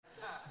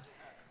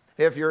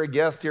If you're a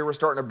guest here, we're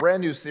starting a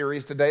brand new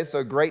series today,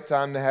 so great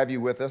time to have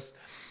you with us.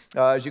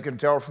 As you can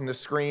tell from the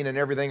screen and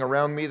everything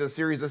around me, the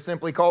series is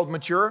simply called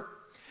Mature.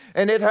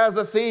 And it has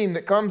a theme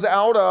that comes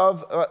out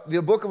of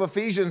the book of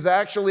Ephesians.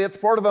 Actually, it's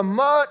part of a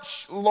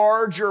much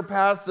larger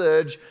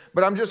passage,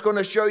 but I'm just going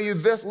to show you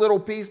this little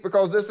piece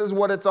because this is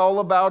what it's all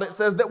about. It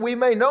says that we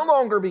may no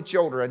longer be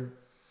children.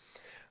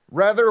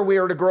 Rather, we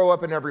are to grow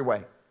up in every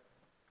way.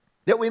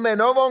 That we may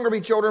no longer be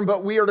children,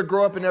 but we are to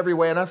grow up in every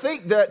way. And I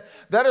think that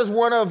is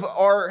one of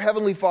our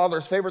Heavenly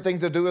Father's favorite things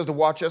to do is to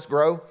watch us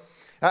grow.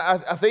 I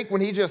think when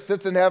He just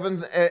sits in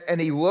heavens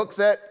and He looks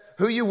at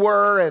who you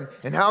were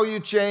and how you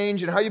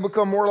change and how you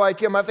become more like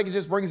Him, I think it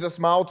just brings a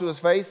smile to His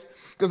face.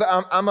 Because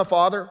I'm a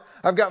father.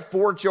 I've got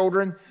 4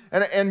 children.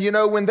 And you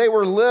know, when they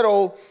were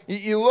little,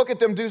 you look at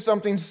them do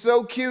something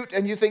so cute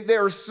and you think they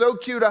are so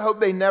cute, I hope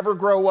they never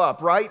grow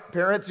up, right?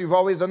 Parents, you've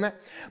always done that.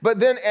 But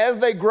then as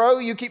they grow,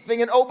 you keep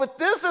thinking, oh, but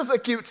this is a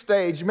cute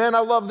stage. Man, I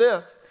love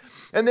this.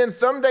 And then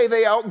someday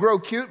they outgrow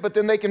cute, but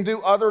then they can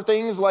do other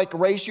things like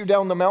race you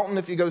down the mountain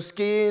if you go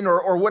skiing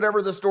or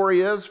whatever the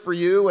story is for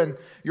you and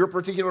your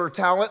particular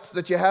talents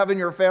that you have in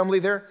your family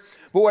there.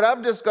 But what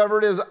I've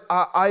discovered is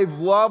I've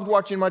loved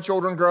watching my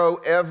children grow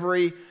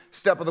every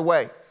step of the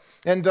way.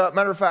 And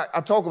matter of fact,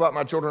 I talk about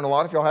my children a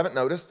lot, if y'all haven't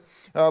noticed,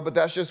 but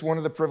that's just one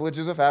of the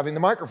privileges of having the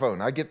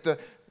microphone. I get to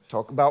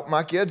talk about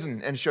my kids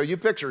and show you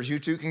pictures. You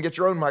too can get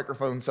your own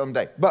microphone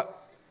someday.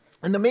 But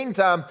in the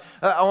meantime,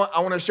 I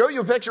want to show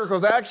you a picture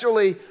because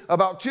actually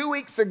about 2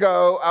 weeks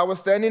ago, I was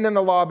standing in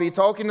the lobby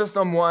talking to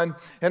someone,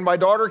 and my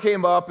daughter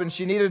came up and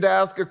she needed to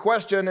ask a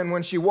question. And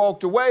when she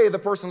walked away, the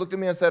person looked at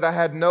me and said, I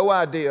had no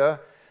idea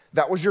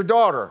that was your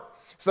daughter.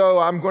 So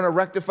I'm going to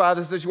rectify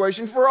the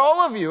situation for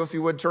all of you. If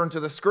you would turn to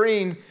the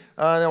screen,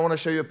 and I want to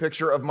show you a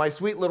picture of my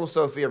sweet little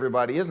Sophie,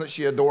 everybody. Isn't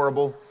she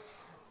adorable?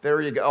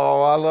 There you go.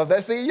 Oh, I love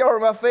that. See, you are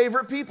my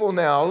favorite people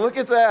now. Look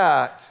at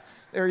that.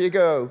 There you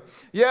go.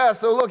 Yeah,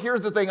 so look,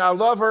 here's the thing. I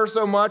love her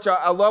so much.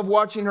 I love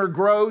watching her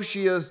grow.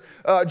 She is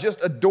just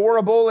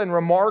adorable and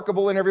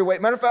remarkable in every way.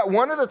 Matter of fact,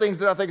 one of the things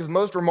that I think is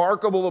most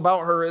remarkable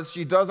about her is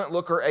she doesn't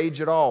look her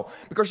age at all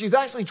because she's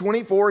actually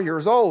 24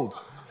 years old.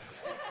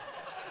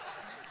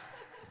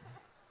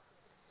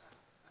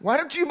 Why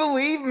don't you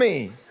believe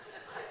me?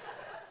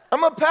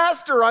 I'm a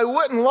pastor. I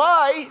wouldn't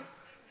lie,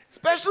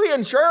 especially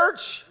in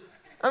church.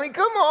 I mean,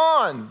 come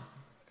on.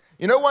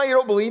 You know why you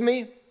don't believe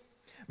me?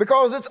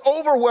 Because it's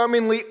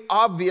overwhelmingly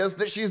obvious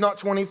that she's not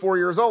 24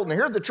 years old. And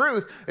here's the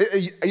truth.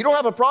 You don't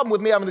have a problem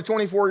with me having a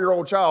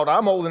 24-year-old child.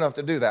 I'm old enough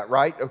to do that,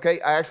 right?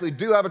 Okay, I actually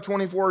do have a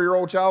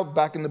 24-year-old child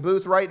back in the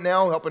booth right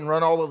now, helping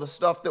run all of the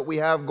stuff that we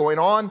have going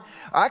on.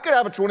 I could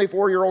have a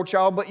 24-year-old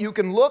child, but you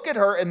can look at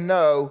her and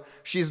know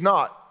she's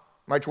not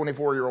my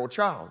 24-year-old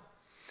child.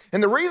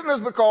 And the reason is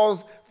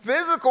because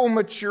physical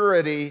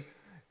maturity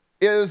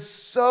is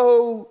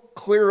so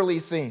clearly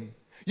seen.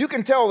 You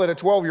can tell that a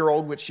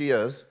 12-year-old, which she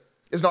is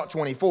not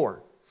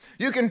 24.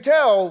 You can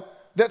tell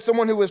that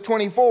someone who is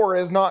 24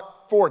 is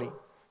not 40.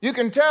 You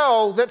can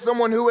tell that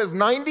someone who is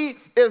 90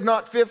 is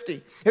not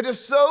 50. It is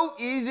so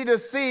easy to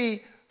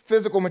see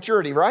physical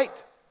maturity,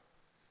 right?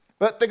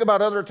 But think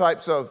about other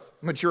types of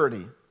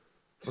maturity.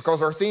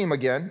 Because our theme,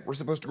 again, we're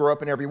supposed to grow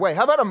up in every way.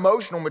 How about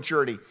emotional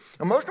maturity?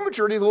 Emotional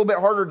maturity is a little bit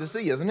harder to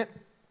see, isn't it?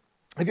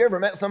 Have you ever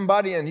met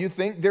somebody and you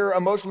think they're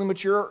emotionally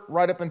mature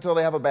right up until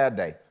they have a bad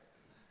day?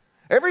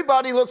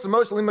 Everybody looks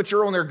emotionally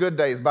mature on their good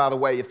days, by the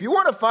way. If you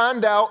want to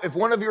find out if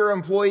one of your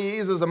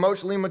employees is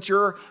emotionally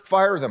mature,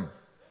 fire them.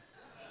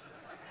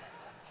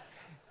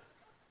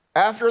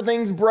 After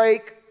things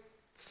break,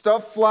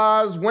 stuff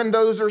flies,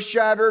 windows are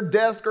shattered,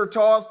 desks are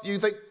tossed, you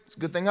think, it's a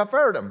good thing I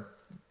fired them.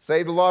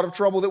 Saved a lot of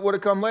trouble that would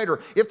have come later.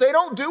 If they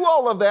don't do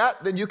all of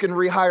that, then you can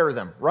rehire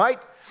them, right?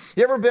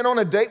 You ever been on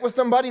a date with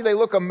somebody? They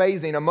look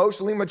amazing,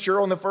 emotionally mature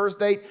on the first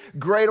date,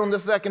 great on the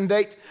second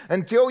date,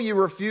 until you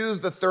refuse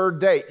the third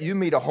date. You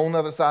meet a whole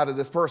nother side of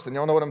this person.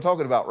 Y'all know what I'm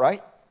talking about,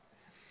 right?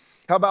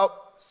 How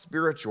about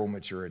spiritual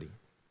maturity?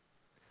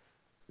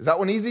 Is that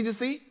one easy to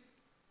see?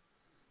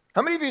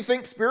 How many of you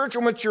think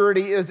spiritual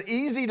maturity is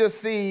easy to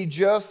see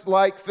just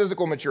like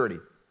physical maturity?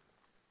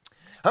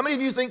 How many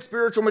of you think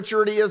spiritual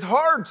maturity is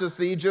hard to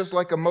see just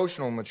like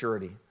emotional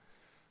maturity?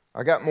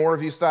 I got more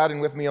of you siding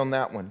with me on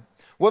that one.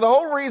 Well, the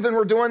whole reason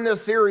we're doing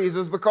this series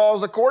is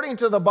because according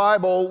to the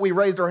Bible, we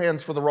raised our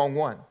hands for the wrong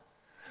one.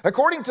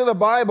 According to the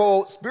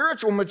Bible,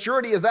 spiritual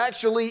maturity is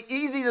actually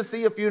easy to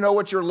see if you know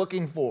what you're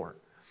looking for.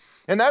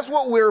 And that's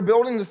what we're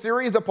building the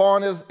series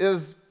upon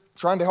is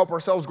trying to help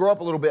ourselves grow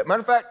up a little bit. Matter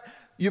of fact,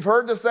 you've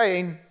heard the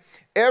saying,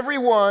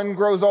 everyone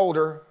grows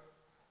older,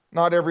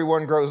 not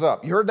everyone grows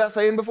up. You heard that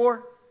saying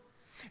before?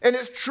 And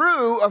it's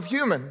true of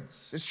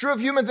humans. It's true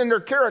of humans in their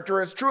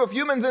character. It's true of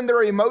humans in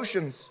their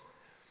emotions.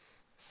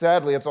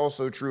 Sadly, it's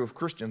also true of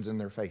Christians in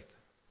their faith.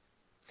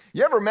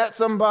 You ever met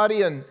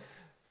somebody and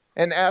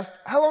asked,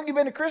 how long have you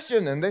been a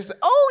Christian? And they say,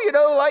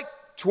 like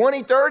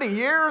 20, 30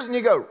 years. And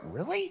you go,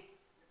 really?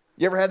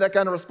 You ever had that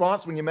kind of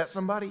response when you met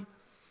somebody?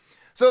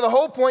 So the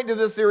whole point of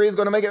this series is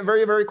going to make it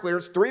very, very clear.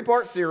 It's a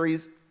 3-part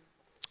series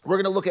We're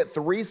going to look at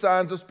 3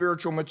 signs of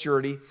spiritual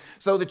maturity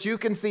so that you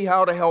can see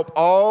how to help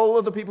all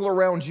of the people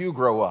around you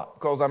grow up,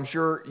 because I'm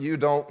sure you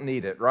don't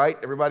need it, right?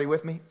 Everybody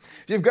with me?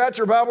 If you've got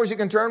your Bibles, you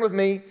can turn with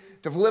me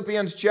to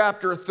Philippians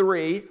chapter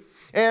 3,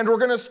 and we're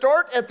going to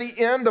start at the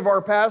end of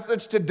our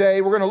passage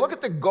today. We're going to look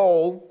at the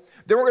goal,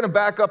 then we're going to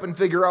back up and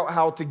figure out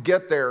how to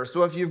get there.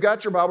 So if you've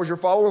got your Bibles, you're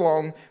following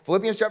along,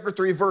 Philippians chapter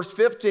 3, verse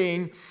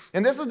 15,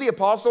 and this is the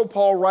Apostle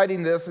Paul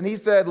writing this, and he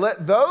said,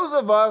 "Let those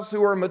of us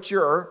who are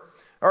mature,"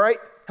 all right,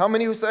 how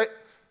many who say,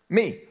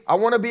 me, I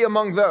want to be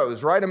among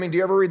those, right? I mean, do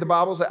you ever read the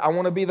Bible and say, I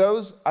want to be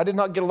those? I did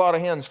not get a lot of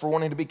hands for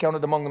wanting to be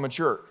counted among the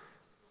mature.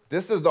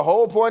 This is the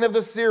whole point of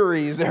the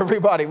series,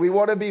 everybody. We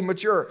want to be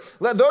mature.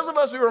 Let those of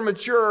us who are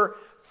mature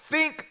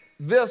think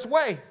this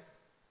way.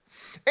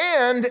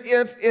 And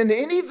if in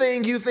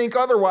anything you think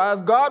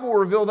otherwise, God will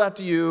reveal that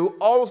to you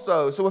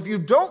also. So if you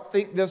don't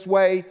think this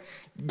way,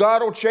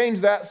 God will change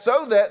that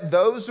so that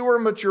those who are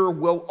mature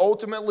will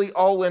ultimately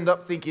all end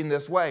up thinking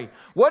this way.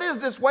 What is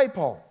this way,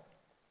 Paul?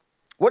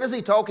 What is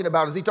he talking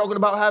about? Is he talking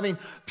about having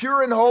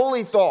pure and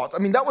holy thoughts? I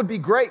mean, that would be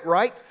great,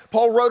 right?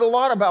 Paul wrote a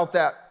lot about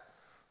that.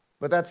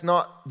 But that's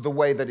not the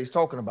way that he's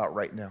talking about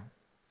right now.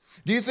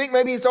 Do you think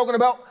maybe he's talking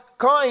about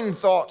kind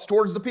thoughts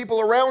towards the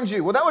people around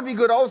you? Well, that would be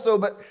good also,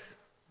 but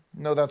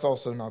no, that's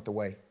also not the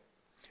way.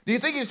 Do you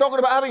think he's talking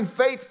about having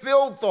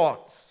faith-filled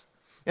thoughts?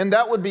 And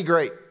that would be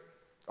great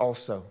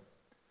also.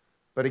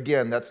 But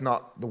again, that's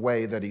not the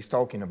way that he's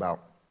talking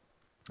about.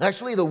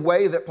 Actually, the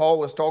way that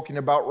Paul is talking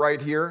about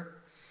right here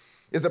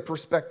is a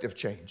perspective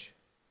change.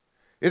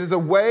 It is a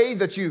way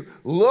that you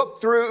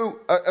look through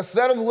a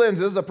set of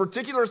lenses, a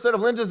particular set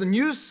of lenses, and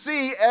you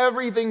see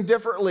everything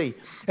differently.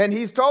 And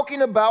he's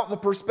talking about the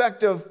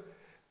perspective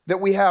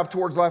that we have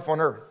towards life on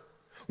earth.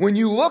 When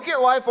you look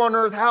at life on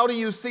earth, how do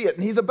you see it?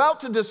 And he's about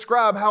to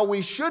describe how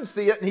we should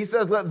see it. And he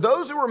says, let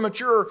those who are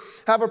mature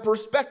have a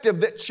perspective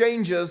that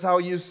changes how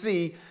you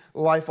see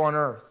life on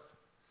earth.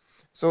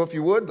 So if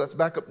you would, let's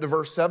back up to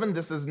verse 7.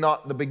 This is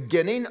not the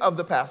beginning of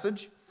the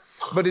passage,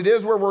 but it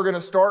is where we're going to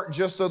start,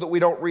 just so that we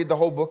don't read the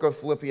whole book of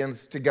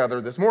Philippians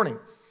together this morning.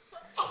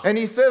 And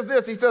he says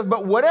this, he says,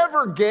 "But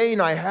whatever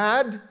gain I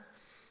had,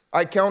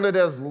 I counted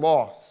as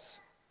loss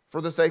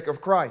for the sake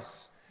of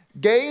Christ."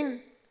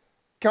 Gain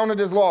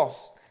counted as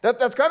loss.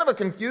 That's kind of a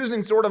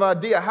confusing sort of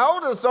idea. How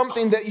does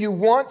something that you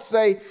once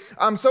say,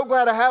 I'm so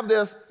glad I have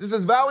this is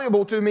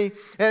valuable to me,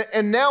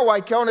 and now I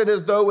count it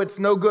as though it's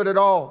no good at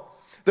all?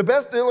 The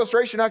best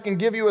illustration I can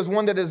give you is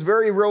one that is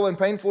very real and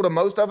painful to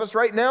most of us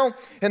right now,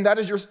 and that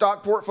is your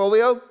stock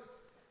portfolio.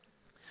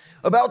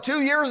 About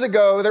 2 years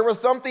ago, there was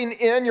something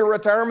in your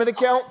retirement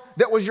account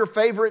that was your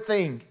favorite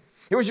thing.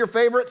 It was your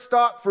favorite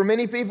stock. For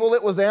many people,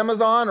 it was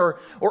Amazon or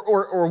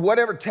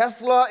whatever,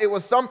 Tesla. It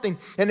was something.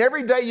 And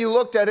every day you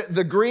looked at it,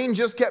 the green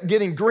just kept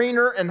getting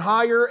greener and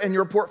higher, and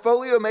your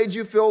portfolio made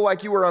you feel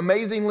like you were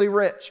amazingly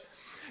rich.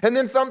 And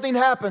then something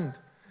happened.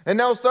 And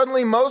now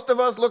suddenly most of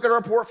us look at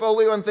our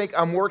portfolio and think,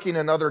 I'm working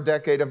another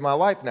decade of my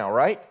life now,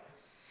 right?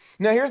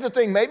 Now here's the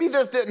thing, maybe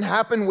this didn't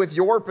happen with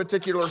your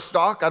particular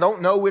stock. I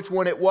don't know which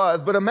one it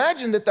was, but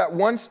imagine that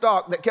one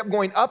stock that kept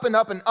going up and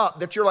up and up,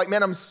 that you're like,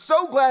 man, I'm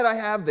so glad I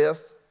have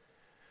this.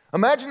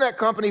 Imagine that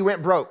company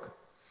went broke.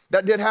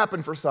 That did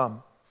happen for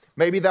some.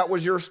 Maybe that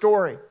was your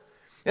story.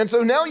 And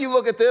so now you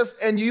look at this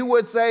and you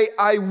would say,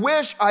 I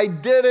wish I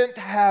didn't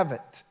have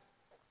it.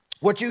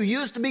 What you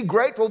used to be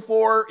grateful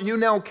for, you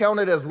now count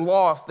it as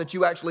loss that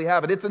you actually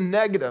have it. It's a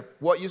negative.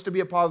 What used to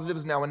be a positive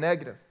is now a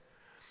negative.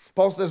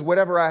 Paul says,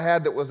 whatever I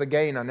had that was a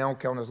gain, I now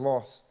count as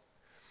loss.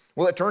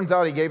 Well, it turns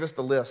out he gave us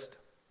the list.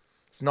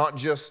 It's not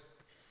just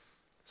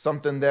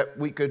something that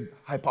we could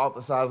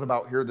hypothesize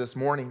about here this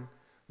morning,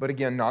 but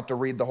again, not to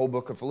read the whole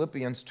book of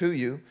Philippians to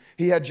you.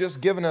 He had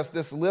just given us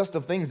this list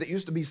of things that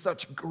used to be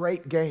such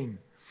great gain.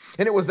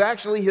 And it was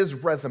actually his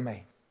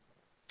resume.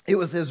 It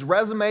was his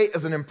resume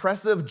as an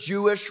impressive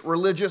Jewish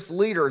religious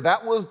leader.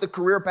 That was the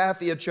career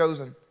path he had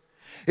chosen.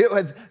 It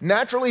was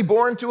naturally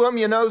born to him.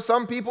 You know,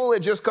 some people, it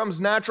just comes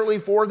naturally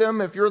for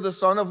them. If you're the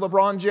son of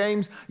LeBron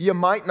James, you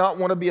might not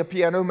want to be a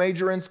piano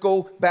major in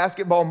school.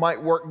 Basketball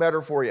might work better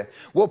for you.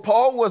 Well,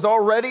 Paul was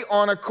already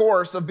on a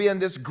course of being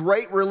this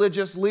great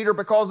religious leader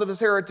because of his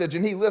heritage,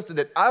 and he listed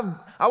it. I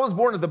was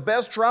born of the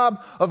best tribe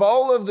of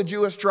all of the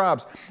Jewish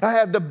tribes. I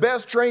had the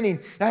best training.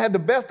 I had the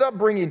best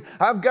upbringing.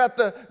 I've got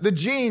the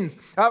genes.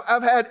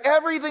 I've had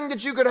everything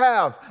that you could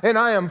have, and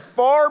I am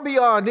far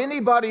beyond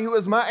anybody who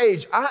is my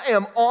age. I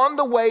am on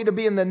the way to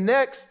being the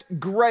next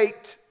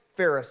great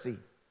Pharisee.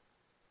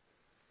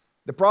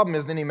 The problem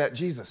is then he met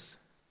Jesus.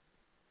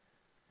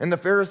 And the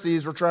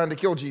Pharisees were trying to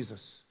kill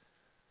Jesus.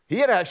 He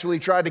had actually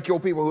tried to kill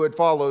people who had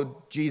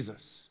followed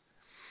Jesus.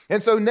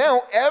 And so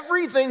now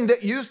everything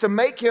that used to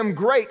make him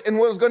great and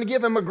was going to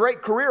give him a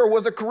great career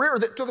was a career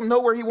that took him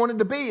nowhere he wanted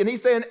to be. And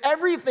he's saying,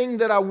 everything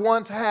that I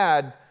once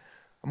had,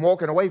 I'm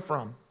walking away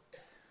from.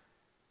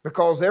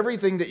 Because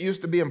everything that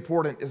used to be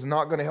important is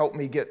not going to help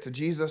me get to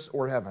Jesus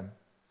or heaven.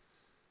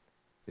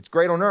 It's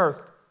great on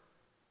earth,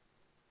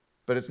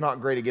 but it's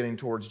not great at getting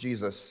towards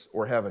Jesus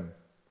or heaven.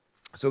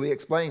 So he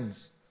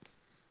explains.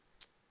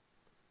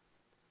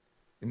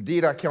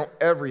 Indeed, I count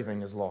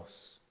everything as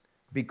loss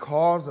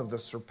because of the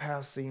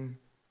surpassing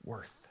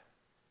worth.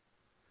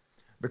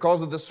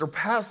 Because of the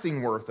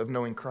surpassing worth of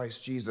knowing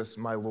Christ Jesus,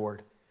 my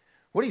Lord.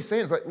 What he's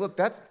saying is like, look,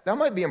 that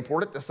might be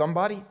important to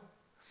somebody.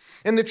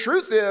 And the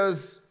truth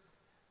is,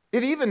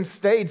 it even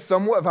stayed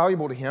somewhat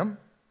valuable to him.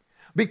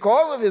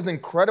 Because of his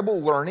incredible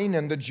learning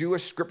in the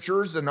Jewish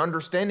scriptures and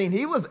understanding,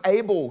 he was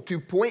able to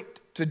point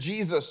to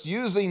Jesus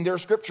using their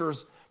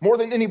scriptures more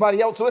than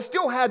anybody else. So it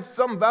still had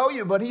some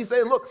value, but he's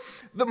saying, look,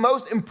 the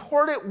most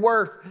important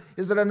worth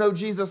is that I know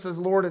Jesus as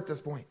Lord at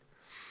this point.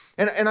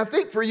 And I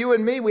think for you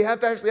and me, we have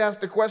to actually ask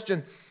the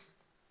question,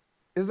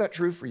 is that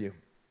true for you?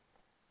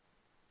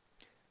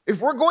 If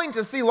we're going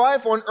to see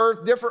life on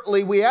earth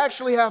differently, we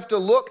actually have to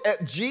look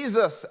at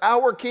Jesus,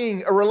 our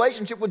King, a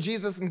relationship with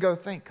Jesus, and go,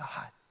 thank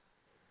God.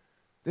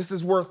 This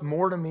is worth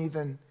more to me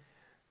than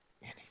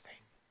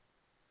anything.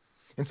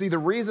 And see, the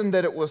reason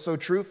that it was so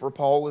true for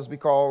Paul is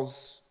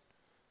because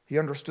he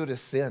understood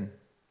his sin.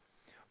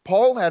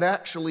 Paul had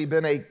actually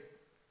been a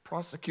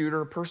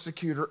prosecutor,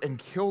 persecutor, and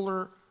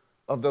killer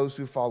of those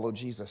who followed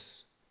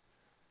Jesus.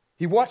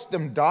 He watched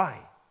them die.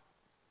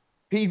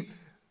 He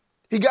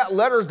got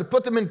letters to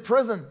put them in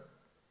prison.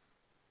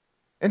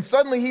 And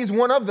suddenly he's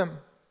one of them.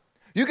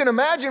 You can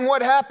imagine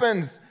what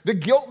happens, the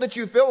guilt that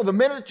you feel, the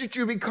minute that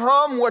you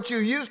become what you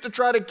used to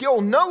try to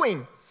kill,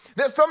 knowing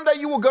that someday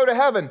you will go to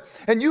heaven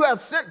and you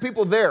have sent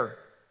people there.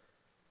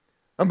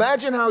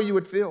 Imagine how you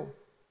would feel.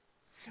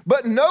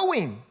 But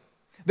knowing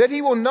that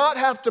he will not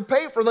have to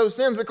pay for those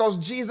sins because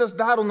Jesus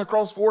died on the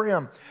cross for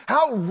him.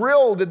 How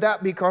real did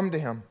that become to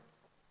him?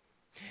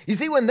 You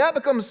see, when that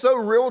becomes so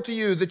real to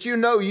you that you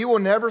know you will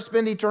never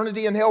spend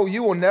eternity in hell,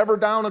 you will never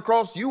die on a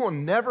cross, you will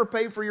never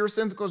pay for your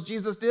sins because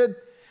Jesus did,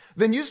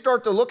 then you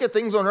start to look at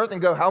things on earth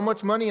and go, how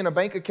much money in a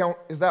bank account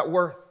is that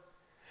worth?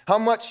 How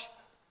much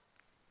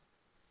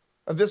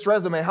of this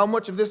resume? How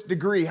much of this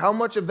degree? How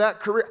much of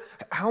that career?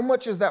 How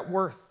much is that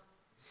worth?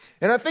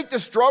 And I think the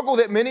struggle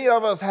that many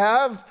of us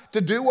have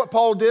to do what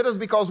Paul did is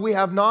because we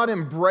have not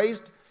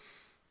embraced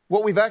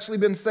what we've actually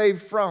been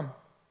saved from.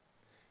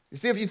 You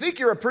see, if you think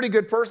you're a pretty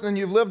good person and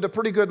you've lived a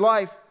pretty good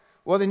life,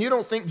 well, then you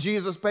don't think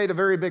Jesus paid a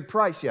very big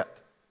price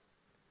yet.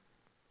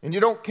 And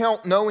you don't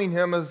count knowing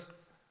him as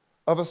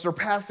of a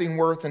surpassing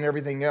worth and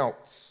everything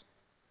else.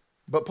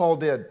 But Paul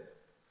did.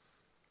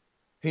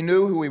 He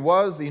knew who he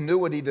was, he knew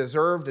what he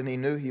deserved, and he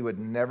knew he would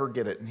never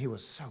get it. And he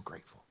was so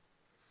grateful.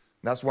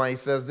 That's why he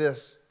says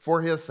this,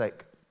 for his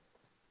sake.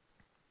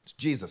 It's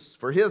Jesus.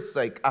 For his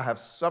sake, I have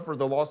suffered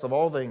the loss of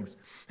all things,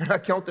 and I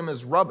count them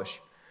as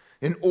rubbish,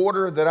 in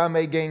order that I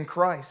may gain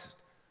Christ.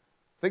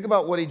 Think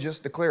about what he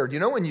just declared. You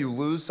know when you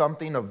lose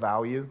something of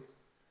value,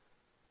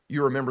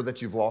 you remember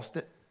that you've lost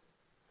it?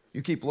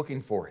 You keep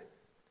looking for it.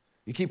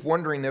 You keep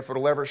wondering if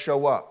it'll ever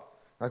show up.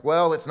 Like,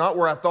 well, it's not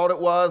where I thought it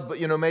was, but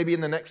maybe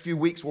in the next few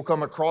weeks we'll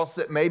come across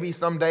it. Maybe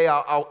someday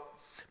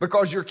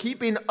because you're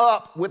keeping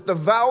up with the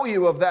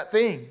value of that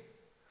thing.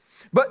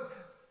 But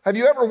have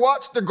you ever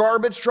watched the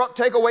garbage truck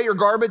take away your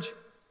garbage?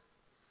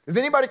 Does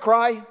anybody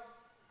cry?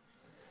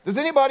 Does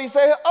anybody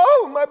say,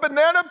 oh, my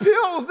banana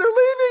peels, they're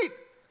leaving?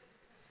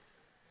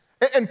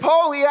 And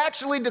Paul, he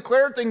actually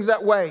declared things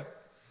that way.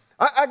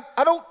 I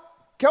don't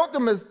count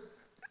them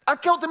I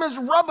count them as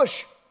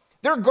rubbish.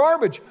 They're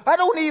garbage. I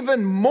don't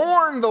even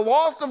mourn the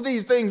loss of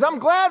these things. I'm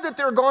glad that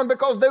they're gone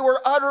because they were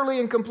utterly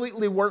and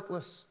completely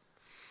worthless.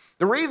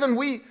 The reason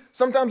we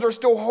sometimes are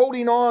still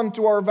holding on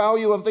to our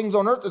value of things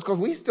on earth is because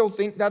we still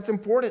think that's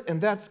important and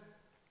that's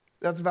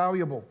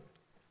valuable.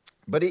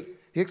 But he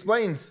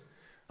explains,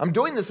 I'm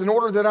doing this in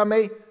order that I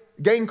may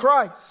gain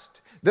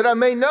Christ, that I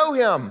may know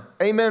him.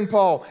 Amen,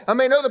 Paul. I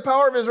may know the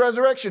power of his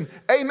resurrection.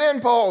 Amen,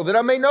 Paul. That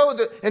I may know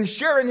and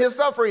share in his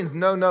sufferings.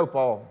 No,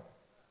 Paul.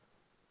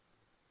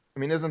 I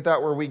mean, isn't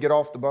that where we get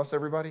off the bus,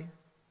 everybody?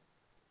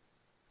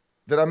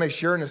 That I may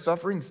share in his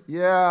sufferings?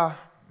 Yeah.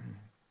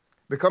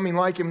 Becoming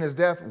like him in his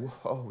death?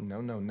 Whoa,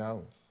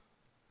 no.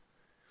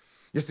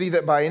 You see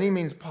that by any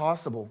means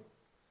possible,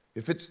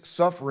 if it's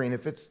suffering,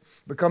 if it's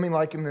becoming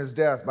like him in his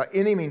death, by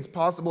any means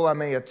possible I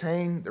may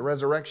attain the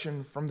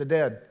resurrection from the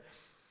dead.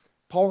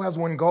 Paul has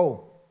one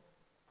goal,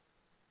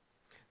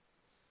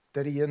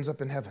 that he ends up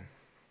in heaven.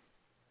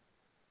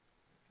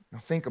 Now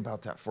think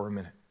about that for a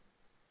minute.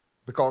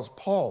 Because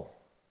Paul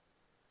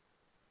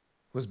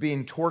was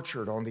being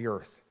tortured on the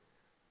earth.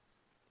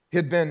 He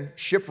had been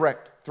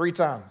shipwrecked 3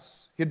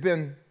 times. He had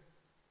been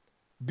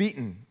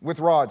beaten with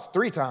rods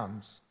 3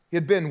 times. He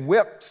had been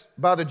whipped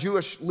by the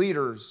Jewish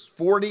leaders,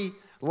 40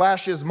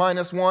 lashes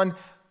minus 1,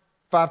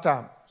 5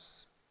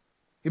 times.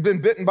 He'd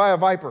been bitten by a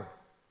viper.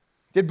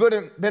 He'd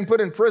been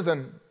put in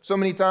prison so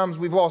many times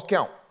we've lost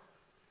count.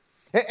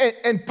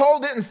 And Paul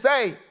didn't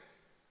say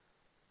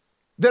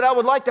that I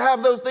would like to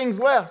have those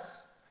things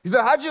less. He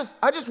said,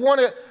 I just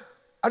want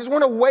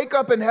to wake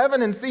up in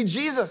heaven and see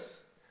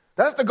Jesus.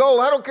 That's the goal.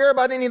 I don't care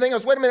about anything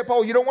else. Wait a minute,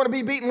 Paul, you don't want to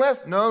be beaten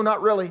less? No,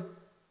 not really.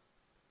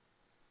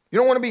 You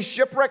don't want to be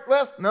shipwrecked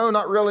less? No,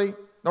 not really.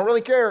 Don't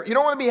really care. You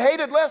don't want to be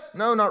hated less?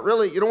 No, not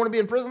really. You don't want to be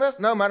in prison less?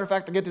 No, matter of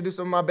fact, I get to do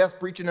some of my best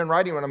preaching and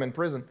writing when I'm in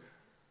prison.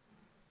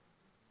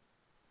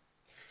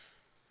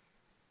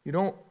 You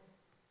don't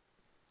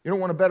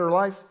want a better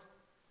life?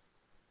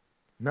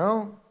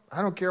 No,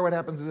 I don't care what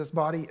happens to this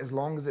body as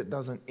long as it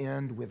doesn't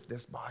end with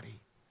this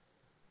body.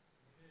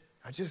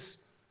 I just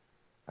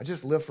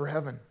live for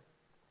heaven.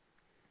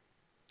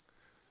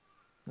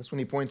 That's when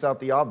he points out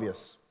the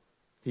obvious.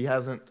 He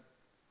hasn't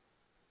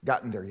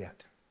gotten there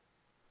yet.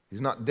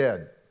 He's not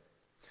dead.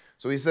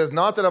 So he says,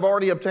 not that I've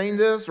already obtained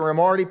this or am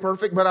already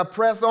perfect, but I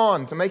press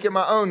on to make it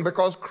my own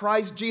because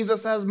Christ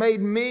Jesus has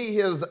made me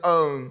his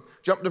own.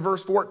 Jump to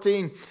verse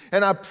 14.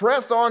 And I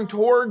press on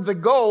toward the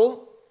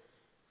goal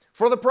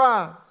for the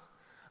prize.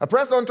 I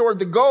press on toward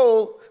the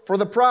goal for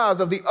the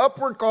prize of the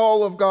upward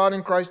call of God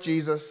in Christ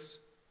Jesus.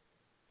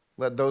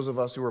 Let those of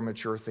us who are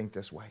mature think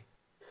this way.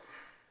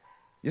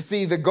 You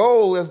see, the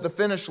goal is the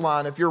finish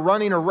line. If you're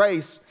running a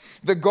race,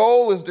 the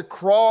goal is to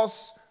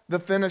cross the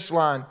finish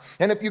line.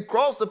 And if you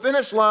cross the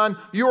finish line,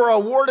 you are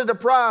awarded a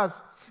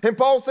prize. And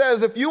Paul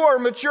says, if you are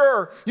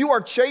mature, you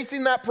are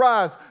chasing that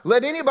prize.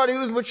 Let anybody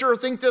who's mature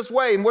think this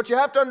way. And what you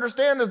have to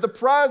understand is the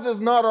prize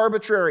is not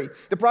arbitrary.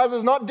 The prize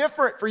is not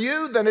different for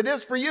you than it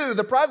is for you.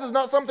 The prize is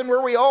not something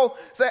where we all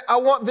say, I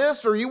want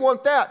this or you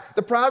want that.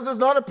 The prize is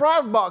not a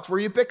prize box where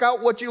you pick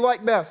out what you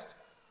like best.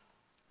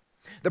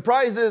 The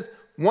prize is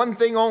one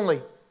thing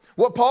only.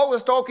 What Paul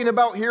is talking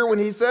about here when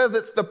he says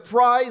it's the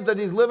prize that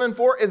he's living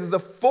for is the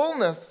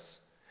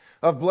fullness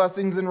of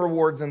blessings and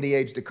rewards in the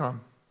age to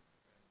come.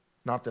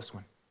 Not this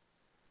one.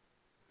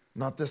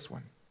 Not this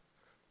one.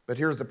 But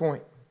here's the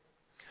point.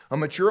 A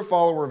mature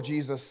follower of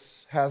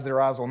Jesus has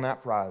their eyes on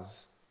that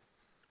prize.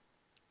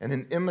 And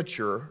an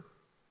immature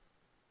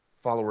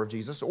follower of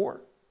Jesus,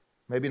 or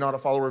maybe not a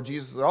follower of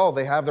Jesus at all,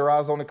 they have their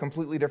eyes on a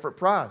completely different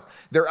prize.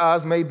 Their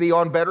eyes may be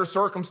on better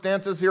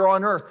circumstances here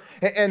on earth.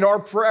 And our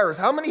prayers,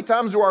 how many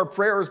times do our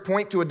prayers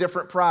point to a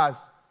different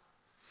prize?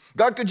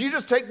 God, could you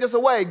just take this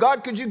away?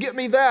 God, could you get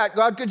me that?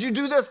 God, could you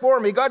do this for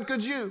me? God,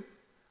 could you?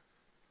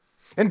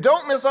 And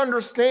don't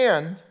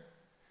misunderstand.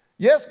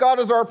 Yes, God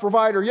is our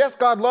provider. Yes,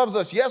 God loves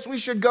us. Yes, we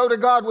should go to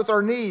God with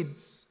our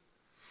needs.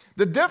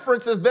 The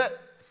difference is that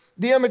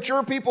the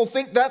immature people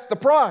think that's the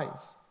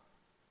prize.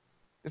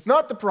 It's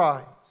not the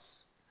prize.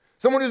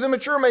 Someone who's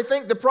immature may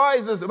think the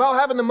prize is about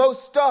having the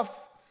most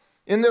stuff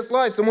in this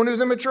life. Someone who's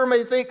immature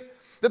may think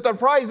that the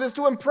prize is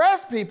to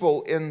impress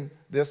people in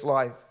this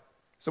life.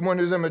 Someone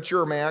who's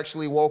immature may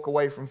actually walk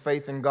away from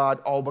faith in God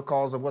all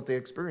because of what they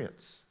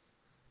experience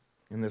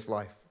in this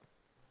life.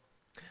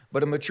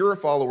 But a mature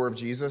follower of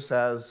Jesus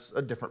has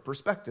a different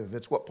perspective.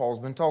 It's what Paul's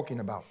been talking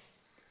about.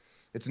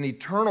 It's an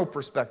eternal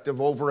perspective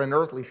over an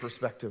earthly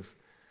perspective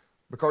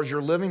because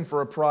you're living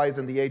for a prize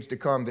in the age to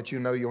come that you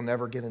know you'll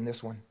never get in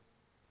this one.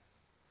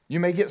 You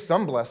may get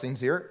some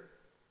blessings here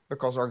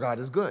because our God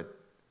is good.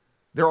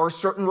 There are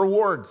certain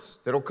rewards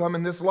that will come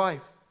in this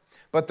life,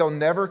 but they'll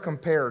never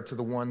compare to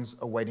the ones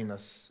awaiting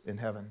us in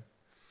heaven.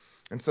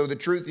 And so the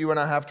truth you and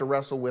I have to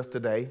wrestle with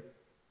today,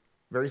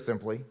 very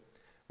simply,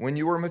 when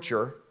you are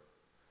mature,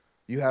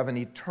 you have an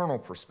eternal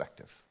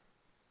perspective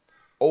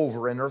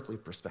over an earthly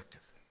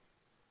perspective.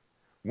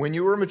 When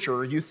you are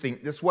mature, you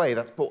think this way.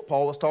 That's what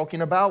Paul was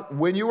talking about.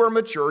 When you are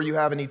mature, you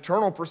have an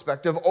eternal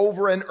perspective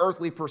over an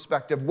earthly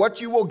perspective. What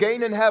you will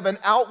gain in heaven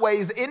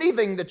outweighs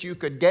anything that you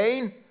could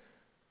gain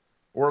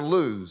or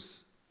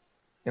lose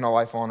in a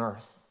life on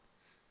earth.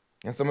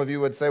 And some of you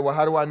would say, well,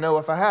 how do I know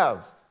if I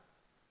have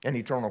an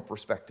eternal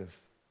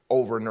perspective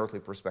over an earthly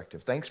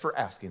perspective? Thanks for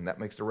asking. That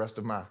makes the rest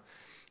of my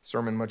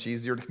sermon much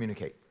easier to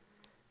communicate.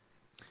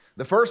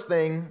 The first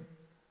thing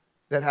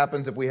that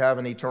happens if we have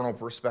an eternal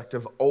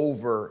perspective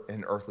over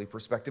an earthly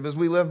perspective is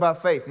we live by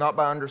faith, not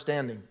by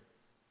understanding.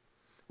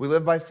 We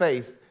live by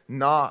faith,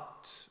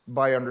 not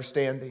by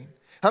understanding.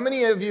 How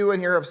many of you in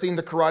here have seen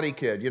The Karate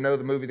Kid? You know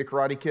the movie The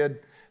Karate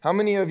Kid? How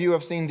many of you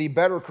have seen the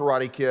better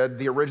Karate Kid,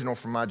 the original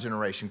from my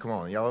generation? Come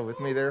on, y'all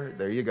with me there?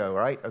 There you go,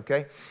 right?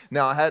 Okay.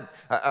 Now,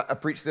 I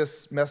preached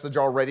this message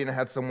already, and I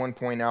had someone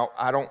point out,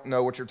 I don't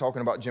know what you're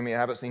talking about, Jimmy. I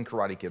haven't seen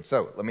Karate Kid,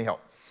 so let me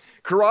help.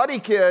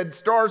 Karate Kid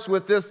starts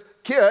with this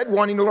kid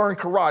wanting to learn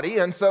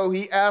karate, and so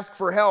he asks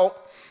for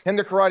help, and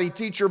the karate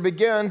teacher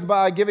begins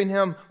by giving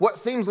him what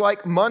seems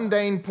like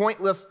mundane,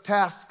 pointless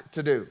task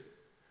to do.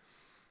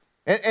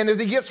 And as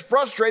he gets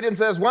frustrated and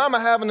says, why am I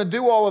having to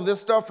do all of this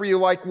stuff for you,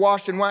 like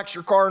wash and wax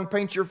your car and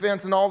paint your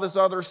fence and all this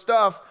other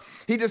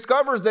stuff, he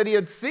discovers that he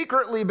had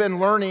secretly been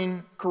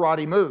learning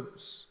karate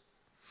moves.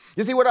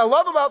 You see, what I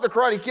love about the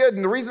Karate Kid,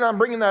 and the reason I'm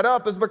bringing that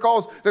up is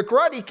because the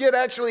Karate Kid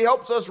actually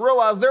helps us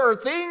realize there are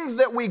things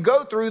that we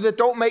go through that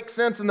don't make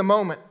sense in the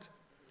moment,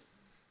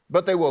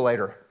 but they will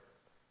later.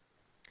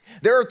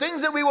 There are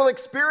things that we will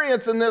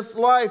experience in this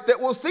life that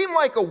will seem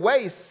like a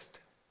waste,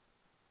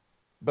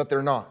 but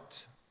they're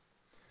not.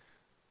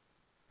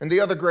 And the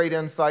other great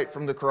insight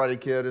from the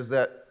Karate Kid is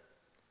that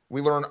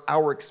we learn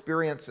our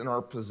experience and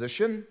our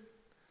position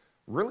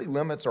really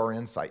limits our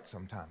insight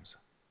sometimes.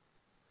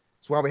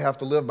 That's why we have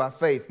to live by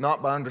faith,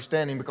 not by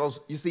understanding, because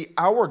you see,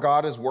 our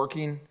God is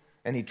working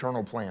an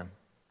eternal plan.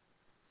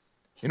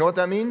 You know what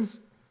that means?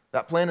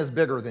 That plan is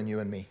bigger than you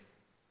and me.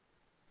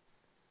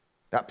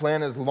 That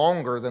plan is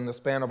longer than the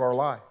span of our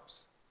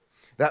lives.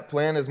 That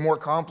plan is more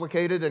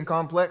complicated and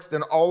complex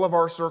than all of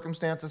our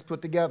circumstances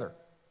put together.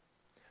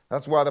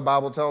 That's why the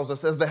Bible tells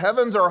us, as the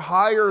heavens are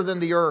higher than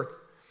the earth,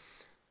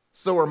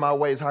 so are my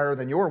ways higher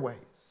than your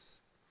ways,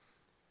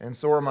 and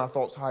so are my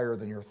thoughts higher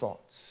than your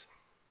thoughts.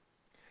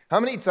 How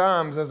many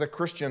times as a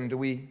Christian do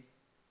we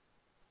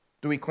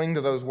cling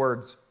to those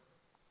words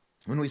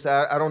when we say,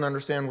 I don't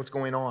understand what's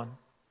going on,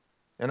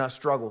 and I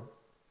struggle?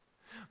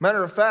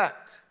 Matter of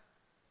fact,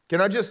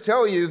 can I just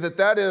tell you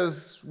that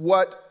is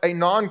what a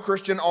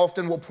non-Christian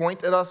often will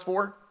point at us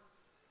for?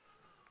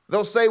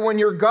 They'll say, when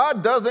your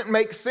God doesn't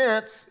make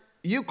sense,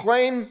 you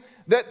claim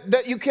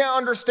that you can't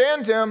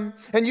understand him,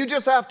 and you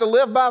just have to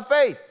live by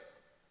faith.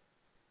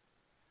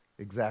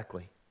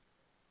 Exactly.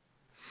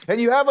 And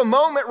you have a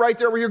moment right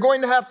there where you're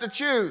going to have to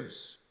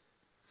choose.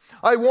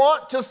 I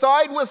want to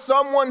side with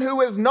someone who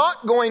is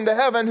not going to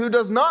heaven, who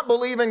does not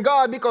believe in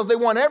God because they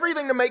want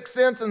everything to make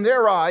sense in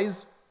their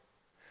eyes,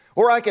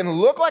 or I can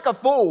look like a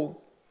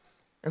fool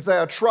and say,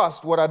 I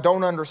trust what I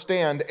don't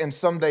understand, and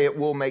someday it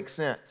will make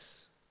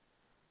sense.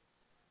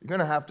 You're going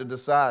to have to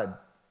decide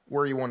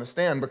where you want to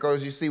stand,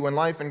 because you see, when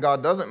life in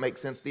God doesn't make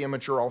sense, the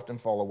immature often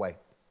fall away.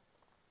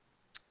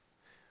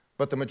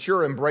 But the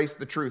mature embrace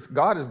the truth.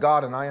 God is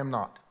God and I am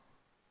not.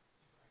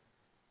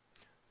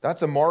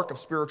 That's a mark of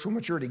spiritual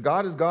maturity.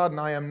 God is God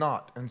and I am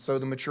not. And so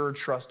the mature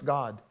trust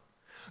God.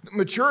 The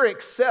mature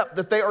accept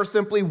that they are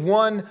simply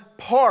one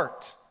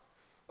part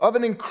of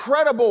an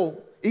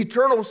incredible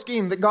eternal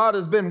scheme that God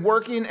has been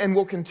working and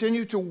will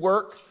continue to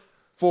work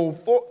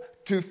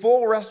to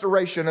full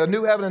restoration, a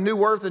new heaven, a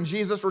new earth, and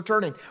Jesus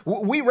returning.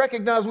 We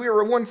recognize we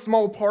are one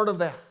small part of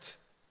that.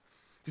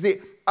 You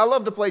see, I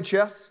love to play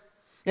chess.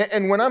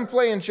 And when I'm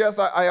playing chess,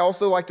 I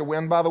also like to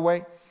win, by the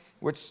way,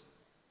 which is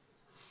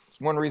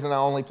one reason I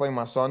only play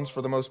my sons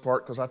for the most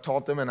part, because I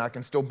taught them and I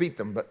can still beat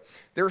them. But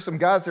there are some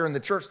guys here in the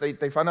church,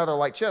 they find out I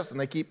like chess, and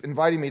they keep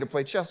inviting me to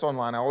play chess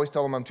online. I always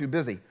tell them I'm too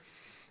busy.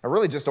 I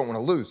really just don't want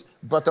to lose.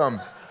 But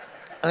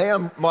I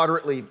am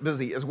moderately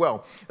busy as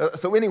well.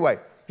 So anyway,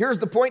 here's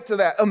the point to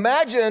that.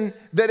 Imagine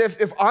that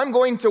if I'm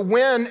going to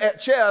win at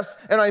chess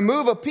and I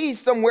move a piece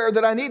somewhere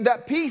that I need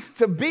that piece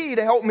to be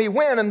to help me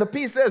win, and the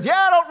piece says, yeah,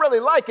 I don't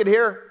really like it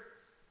here.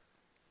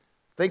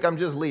 Think I'm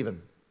just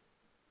leaving.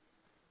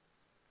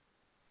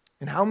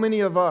 And how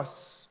many of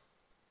us,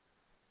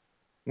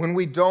 when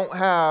we don't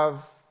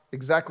have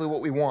exactly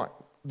what we want,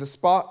 the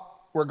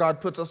spot where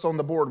God puts us on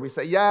the board, we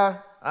say, yeah,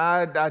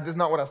 this is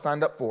not what I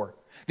signed up for.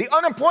 The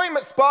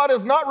unemployment spot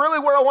is not really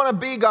where I want to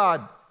be,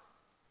 God.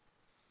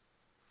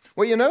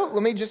 Well,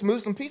 let me just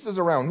move some pieces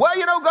around. Well,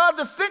 God,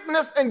 the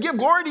sickness and give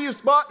glory to you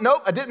spot.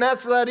 Nope, I didn't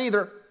ask for that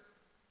either.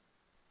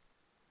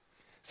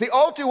 See,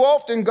 all too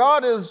often,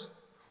 God is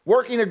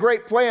working a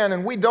great plan,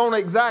 and we don't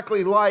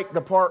exactly like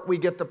the part we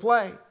get to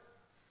play.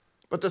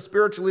 But the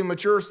spiritually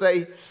mature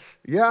say,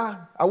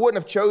 yeah, I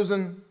wouldn't have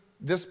chosen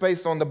this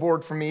space on the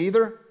board for me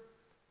either,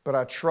 but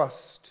I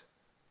trust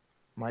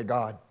my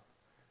God,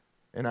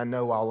 and I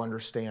know I'll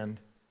understand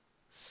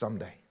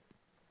someday.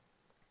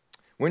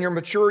 When you're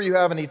mature, you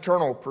have an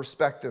eternal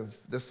perspective.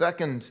 The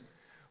second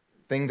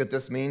thing that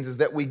this means is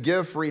that we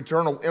give for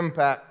eternal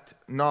impact,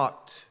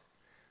 not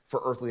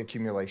for earthly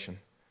accumulation.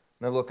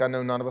 Now look, I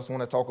know none of us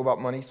want to talk about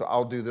money, so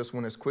I'll do this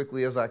one as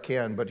quickly as I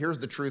can. But here's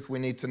the truth we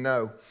need to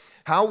know.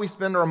 How we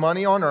spend our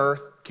money on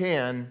earth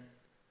can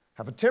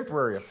have a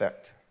temporary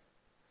effect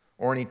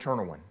or an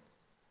eternal one.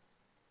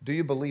 Do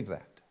you believe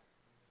that?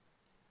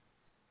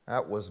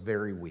 That was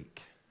very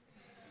weak.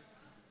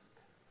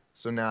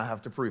 So now I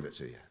have to prove it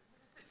to you.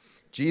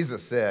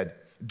 Jesus said,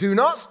 do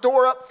not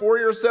store up for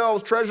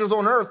yourselves treasures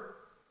on earth,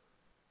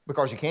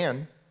 because you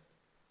can,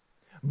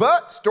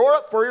 but store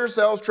up for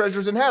yourselves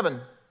treasures in heaven,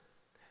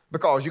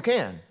 because you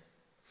can.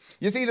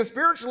 You see, the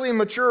spiritually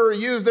mature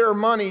use their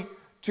money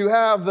to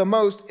have the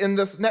most in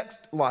this next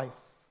life,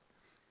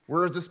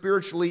 whereas the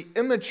spiritually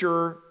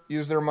immature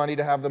use their money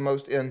to have the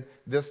most in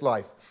this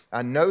life.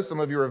 I know some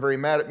of you are very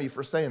mad at me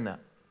for saying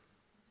that,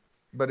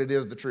 but it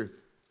is the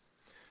truth.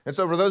 And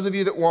so for those of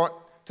you that want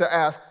to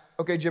ask,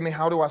 okay, Jimmy,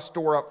 how do I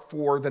store up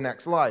for the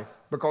next life?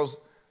 Because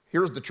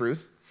here's the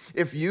truth.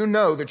 If you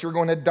know that you're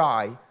going to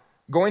die,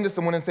 going to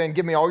someone and saying,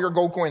 give me all your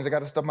gold coins, I got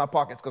to stuff my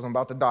pockets because I'm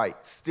about to die,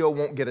 still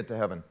won't get it to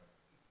heaven.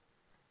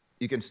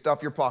 You can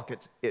stuff your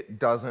pockets, it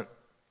doesn't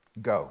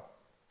go.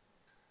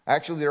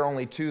 Actually, there are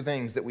only two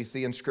things that we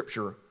see in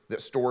Scripture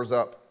that stores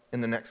up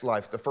in the next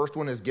life. The first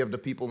one is give to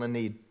people in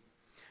need.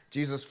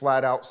 Jesus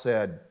flat out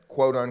said,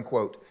 quote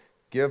unquote,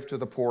 give to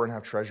the poor and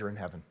have treasure in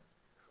heaven.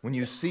 When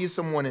you see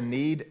someone in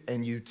need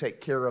and you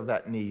take care of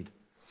that need.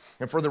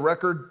 And for the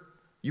record,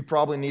 you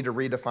probably need to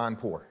redefine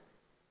poor.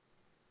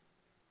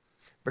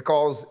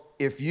 Because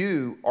if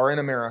you are in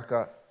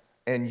America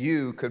and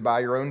you could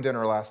buy your own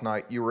dinner last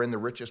night, you were in the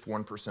richest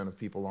 1% of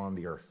people on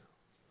the earth.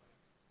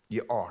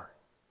 You are.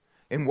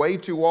 And way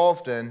too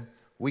often,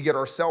 we get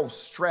ourselves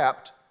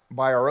strapped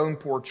by our own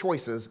poor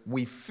choices.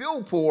 We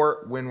feel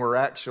poor when we're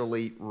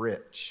actually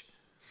rich.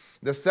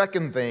 The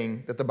second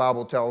thing that the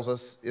Bible tells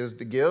us is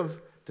to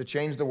give to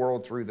change the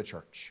world through the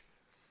church.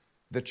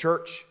 The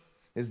church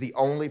is the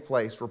only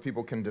place where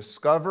people can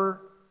discover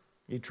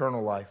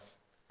eternal life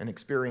and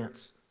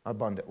experience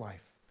abundant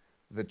life.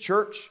 The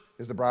church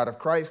is the bride of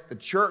Christ. The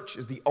church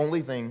is the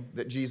only thing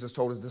that Jesus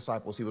told his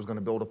disciples he was going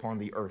to build upon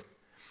the earth.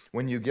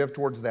 When you give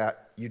towards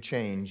that, you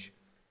change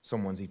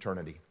someone's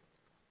eternity.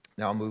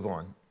 Now I'll move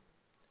on.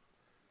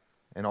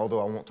 And although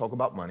I won't talk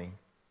about money,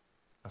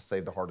 I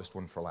saved the hardest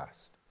one for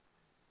last.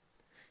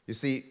 You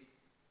see,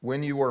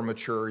 when you are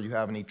mature, you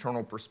have an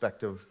eternal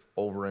perspective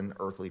over an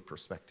earthly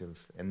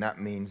perspective. And that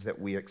means that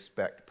we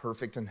expect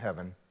perfect in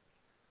heaven,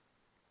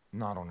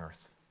 not on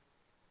earth.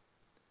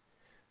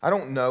 I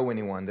don't know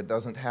anyone that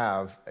doesn't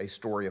have a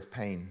story of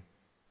pain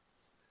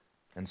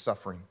and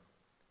suffering.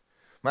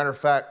 Matter of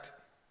fact,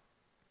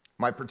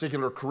 my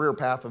particular career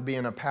path of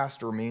being a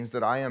pastor means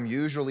that I am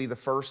usually the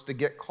first to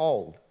get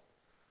called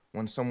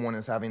when someone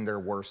is having their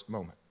worst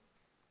moment.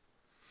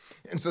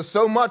 And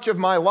so much of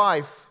my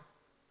life,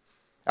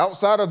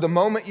 outside of the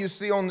moment you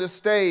see on this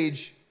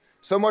stage,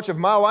 so much of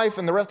my life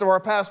and the rest of our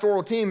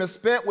pastoral team is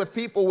spent with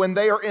people when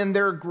they are in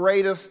their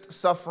greatest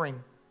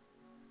suffering.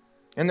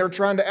 And they're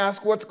trying to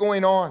ask what's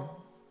going on.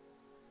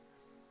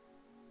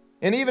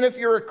 And even if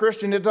you're a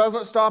Christian, it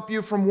doesn't stop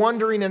you from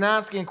wondering and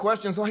asking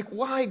questions like,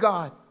 why,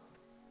 God?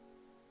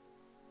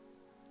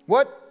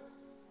 What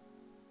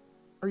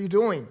are you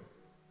doing?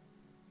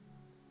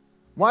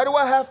 Why do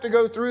I have to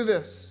go through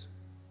this?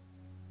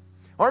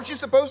 Aren't you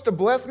supposed to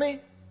bless me?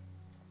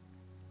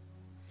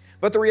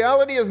 But the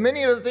reality is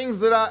many of the things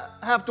that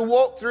I have to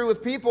walk through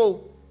with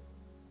people,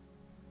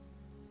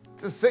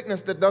 it's a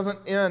sickness that doesn't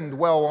end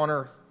well on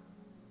earth.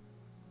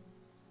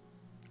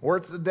 Or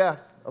it's the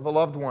death of a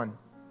loved one.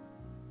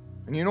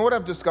 And you know what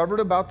I've discovered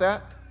about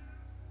that?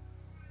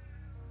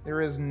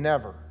 There is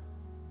never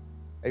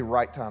a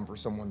right time for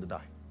someone to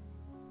die.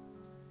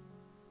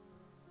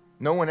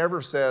 No one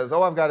ever says,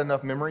 oh, I've got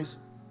enough memories.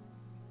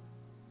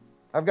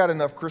 I've got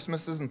enough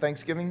Christmases and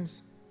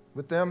Thanksgivings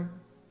with them.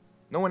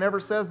 No one ever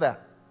says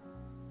that.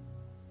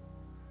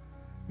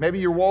 Maybe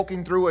you're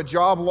walking through a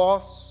job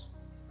loss,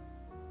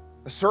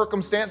 a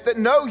circumstance that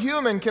no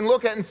human can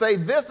look at and say,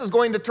 this is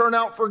going to turn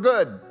out for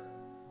good.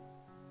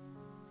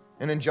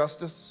 An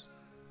injustice.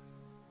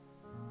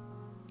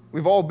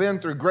 We've all been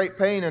through great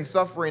pain and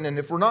suffering, and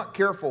if we're not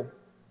careful,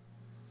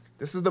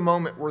 this is the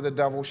moment where the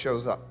devil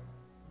shows up.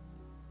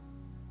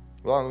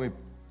 Well, let me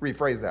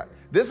rephrase that.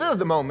 This is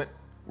the moment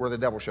where the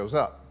devil shows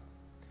up.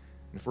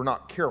 And if we're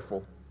not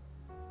careful,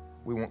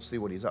 we won't see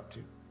what he's up to.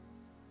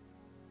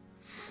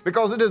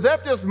 Because it is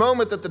at this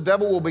moment that the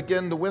devil will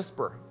begin to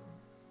whisper,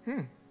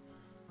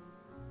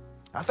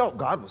 I thought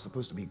God was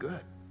supposed to be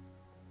good.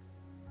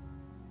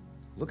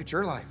 Look at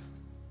your life.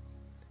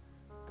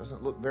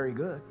 Doesn't look very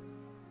good.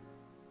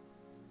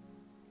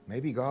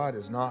 Maybe God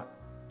is not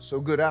so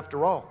good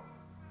after all.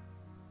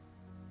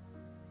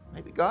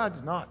 Maybe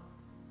God's not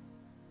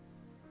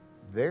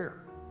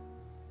there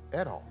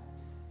at all.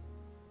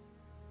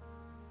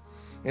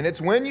 And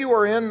it's when you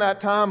are in that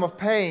time of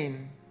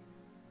pain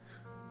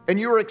and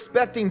you are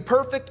expecting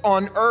perfect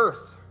on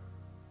earth,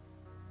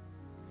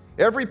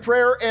 every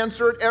prayer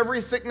answered, every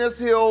sickness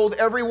healed,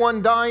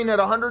 everyone dying at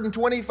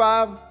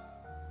 125,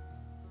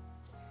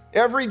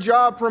 every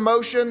job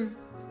promotion,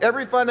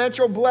 every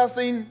financial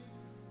blessing.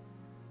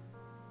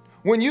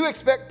 When you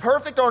expect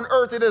perfect on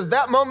earth, it is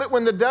that moment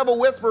when the devil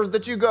whispers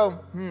that you go,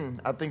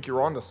 I think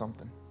you're onto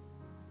something.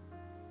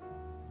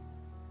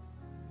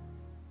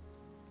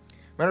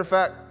 Matter of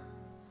fact,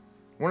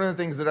 one of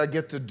the things that I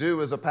get to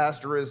do as a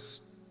pastor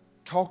is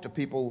talk to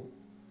people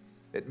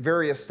at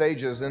various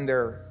stages in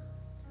their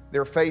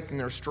faith and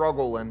their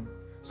struggle. And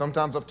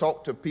sometimes I've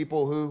talked to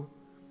people who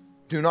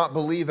do not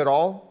believe at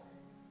all.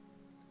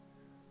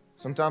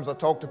 Sometimes I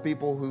talk to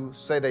people who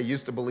say they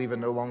used to believe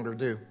and no longer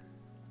do.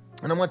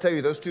 And I'm going to tell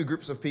you, those two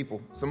groups of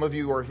people, some of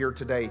you are here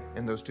today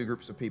in those two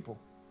groups of people.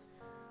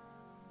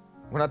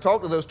 When I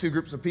talk to those two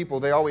groups of people,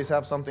 they always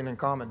have something in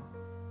common.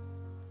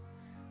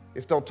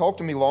 If they'll talk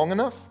to me long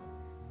enough,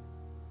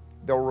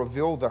 they'll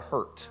reveal the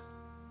hurt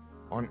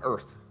on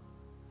earth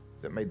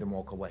that made them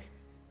walk away.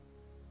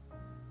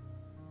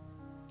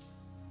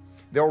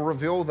 They'll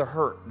reveal the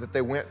hurt that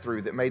they went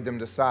through that made them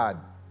decide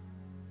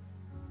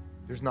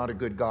there's not a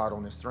good God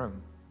on his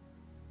throne.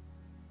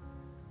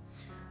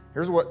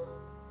 Here's what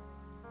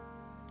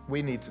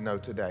we need to know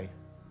today.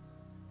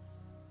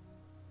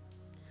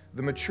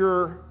 The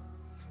mature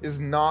is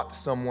not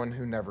someone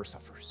who never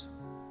suffers.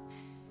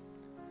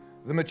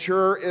 The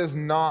mature is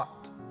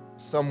not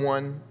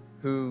someone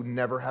who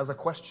never has a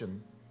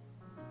question.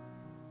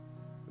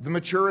 The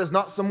mature is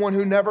not someone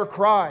who never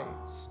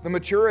cries. The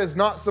mature is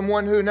not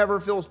someone who never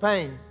feels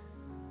pain.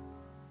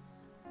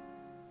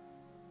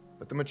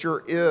 But the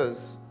mature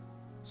is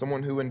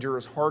someone who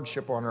endures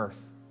hardship on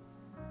earth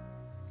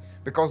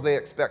because they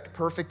expect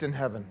perfect in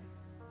heaven,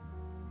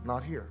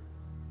 not here.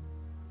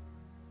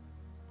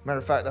 Matter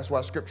of fact, that's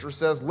why Scripture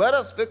says, let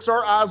us fix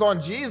our eyes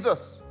on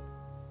Jesus.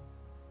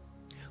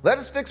 Let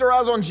us fix our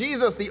eyes on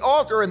Jesus, the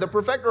author and the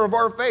perfecter of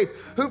our faith,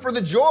 who for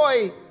the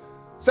joy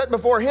set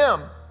before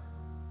him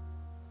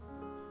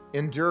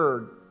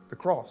endured the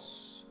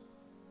cross.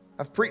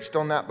 I've preached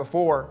on that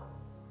before,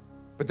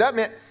 but that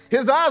meant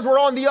his eyes were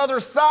on the other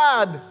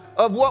side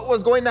of what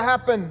was going to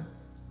happen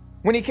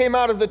when he came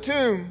out of the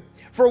tomb.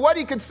 For what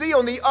he could see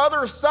on the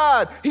other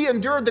side, he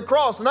endured the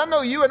cross. And I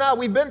know you and I,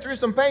 we've been through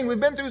some pain, we've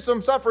been through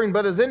some suffering,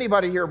 but has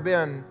anybody here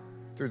been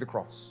through the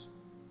cross?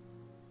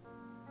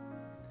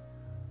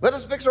 Let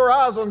us fix our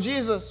eyes on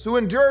Jesus who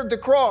endured the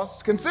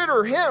cross.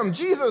 Consider him,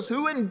 Jesus,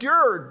 who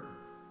endured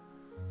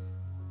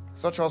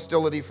such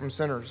hostility from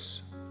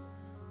sinners.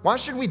 Why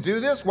should we do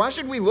this? Why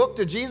should we look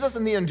to Jesus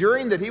and the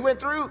enduring that he went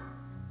through?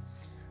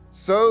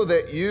 So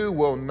that you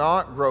will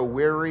not grow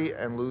weary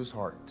and lose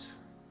heart.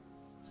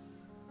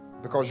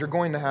 Because you're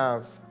going to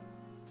have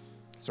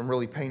some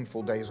really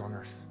painful days on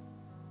earth.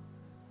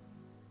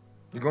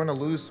 You're going to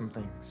lose some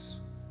things.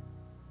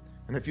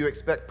 And if you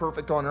expect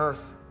perfect on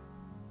earth,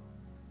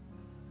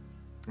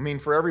 I mean,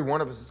 for every one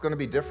of us, it's going to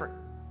be different.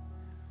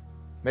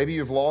 Maybe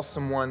you've lost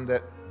someone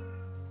that,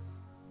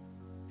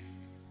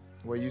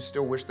 well, you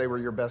still wish they were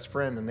your best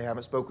friend and they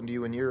haven't spoken to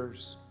you in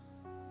years.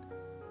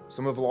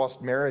 Some have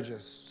lost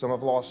marriages. Some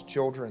have lost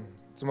children.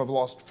 Some have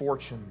lost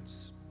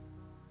fortunes.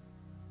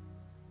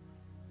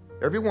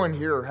 Everyone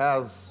here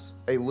has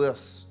a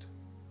list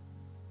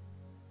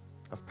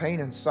of pain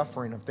and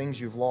suffering of things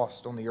you've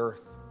lost on the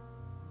earth.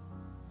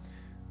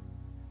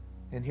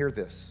 And hear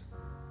this.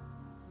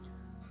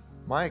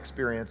 My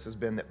experience has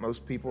been that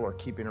most people are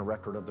keeping a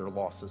record of their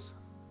losses,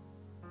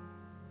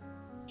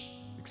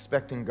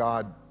 expecting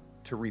God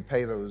to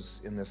repay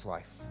those in this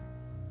life.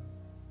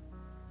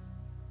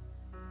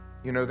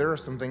 You know, there are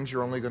some things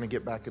you're only going to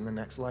get back in the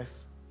next life.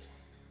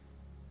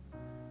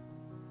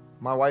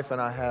 My wife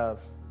and I have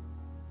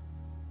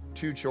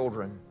 2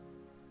 children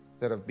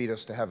that have beat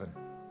us to heaven.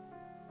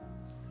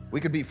 We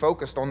could be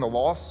focused on the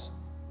loss,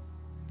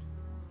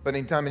 but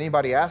anytime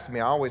anybody asks me,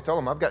 I always tell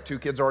them I've got 2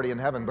 kids already in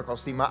heaven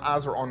because, see, my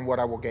eyes are on what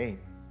I will gain.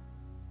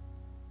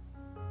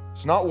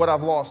 It's not what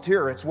I've lost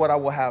here, it's what I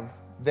will have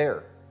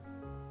there.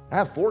 I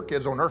have 4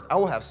 kids on earth. I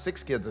will have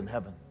 6 kids in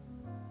heaven.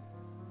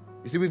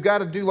 You see, we've got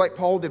to do like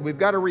Paul did. We've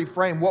got to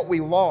reframe what we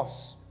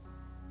lost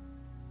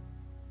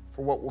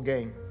for what we'll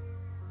gain.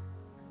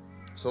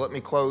 So let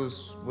me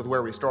close with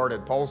where we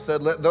started. Paul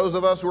said, let those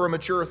of us who are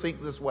mature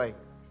think this way.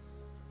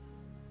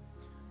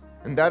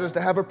 And that is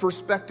to have a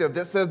perspective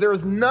that says there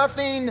is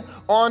nothing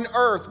on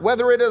earth,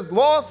 whether it is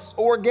loss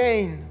or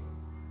gain,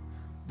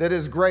 that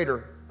is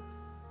greater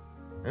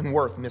and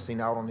worth missing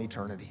out on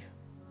eternity.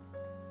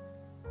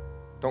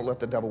 Don't let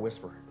the devil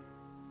whisper.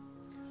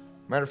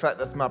 Matter of fact,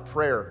 that's my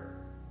prayer.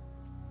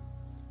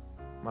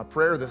 My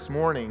prayer this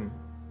morning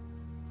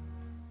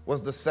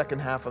was the second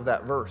half of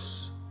that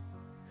verse.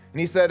 And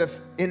he said, if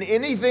in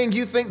anything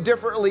you think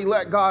differently,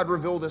 let God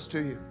reveal this to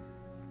you.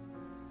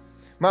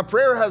 My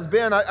prayer has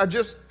been, I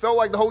just felt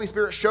like the Holy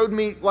Spirit showed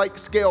me like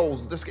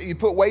scales. You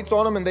put weights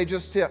on them and they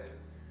just tip.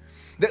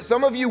 That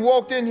some of you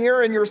walked in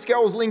here and your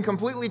scales lean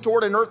completely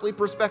toward an earthly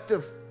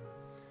perspective.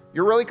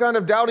 You're really kind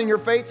of doubting your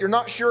faith. You're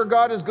not sure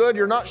God is good.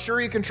 You're not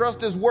sure you can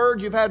trust his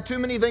word. You've had too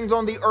many things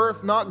on the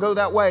earth not go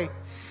that way.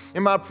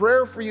 And my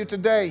prayer for you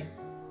today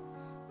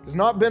has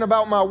not been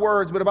about my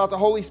words, but about the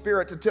Holy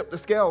Spirit to tip the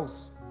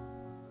scales.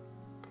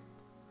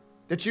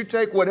 That you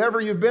take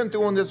whatever you've been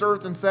through on this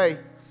earth and say,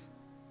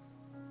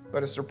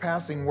 but a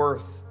surpassing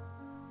worth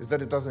is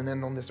that it doesn't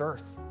end on this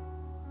earth.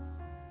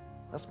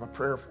 That's my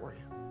prayer for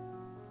you.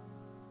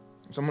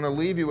 So I'm going to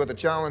leave you with a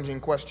challenging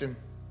question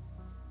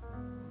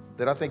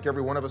that I think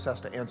every one of us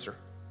has to answer.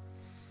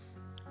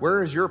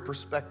 Where is your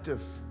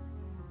perspective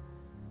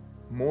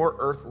more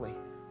earthly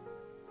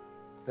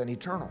than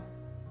eternal?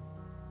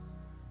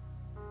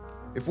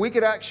 If we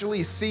could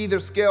actually see the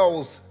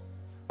scales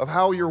of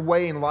how you're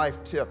weighing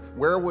life tip,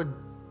 where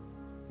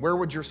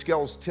would your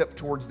scales tip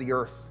towards the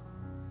earth?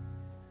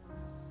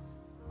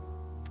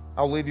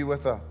 I'll leave you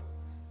with a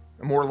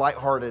more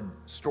lighthearted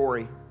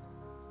story.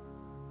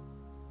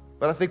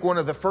 But I think one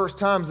of the first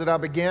times that I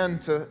began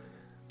to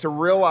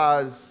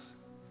realize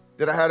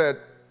that I had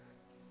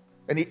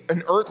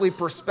an earthly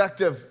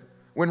perspective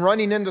when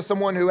running into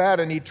someone who had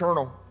an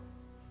eternal.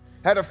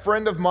 Had a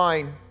friend of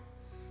mine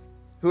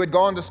who had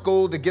gone to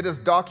school to get his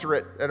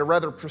doctorate at a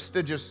rather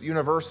prestigious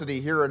university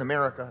here in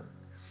America.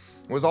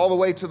 Was all the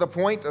way to the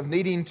point of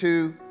needing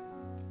to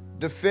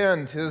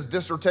defend his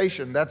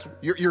dissertation.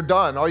 You're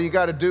done. All you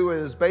got to do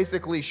is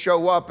basically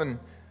show up and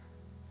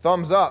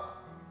thumbs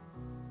up.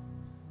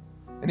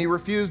 And he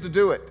refused to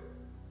do it.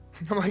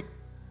 I'm like,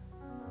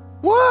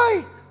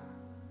 why?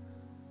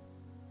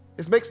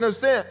 This makes no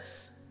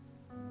sense.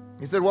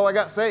 He said, well, I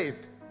got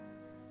saved.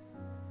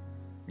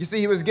 You see,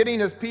 he was getting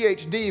his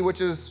PhD, which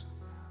is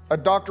a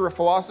doctor of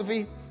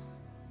philosophy,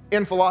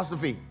 in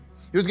philosophy.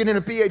 He was getting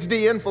a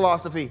PhD in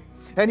philosophy.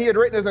 And he had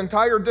written his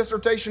entire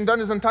dissertation, done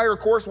his entire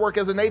coursework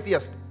as an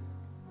atheist.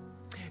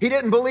 He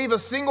didn't believe a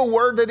single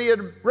word that he had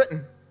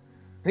written.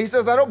 And he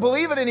says, I don't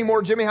believe it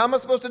anymore, Jimmy. How am I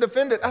supposed to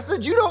defend it? I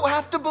said, you don't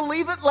have to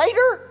believe it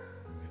later.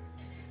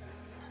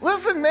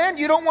 Listen, man,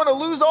 you don't want to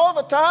lose all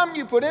the time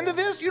you put into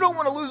this. You don't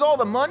want to lose all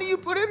the money you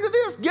put into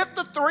this. Get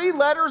the 3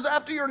 letters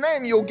after your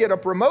name. You'll get a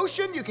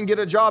promotion. You can get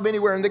a job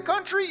anywhere in the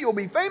country. You'll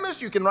be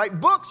famous. You can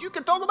write books. You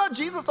can talk about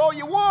Jesus all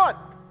you want.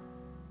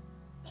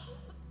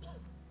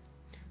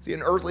 See,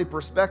 an earthly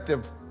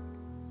perspective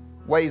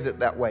weighs it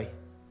that way.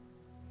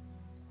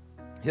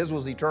 His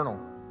was eternal.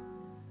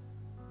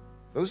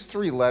 Those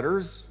 3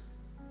 letters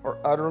are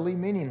utterly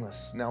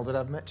meaningless now that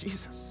I've met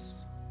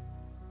Jesus.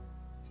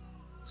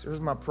 So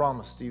here's my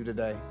promise to you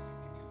today.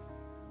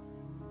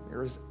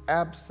 There is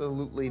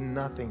absolutely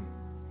nothing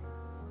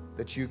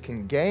that you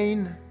can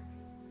gain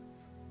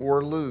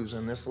or lose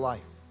in this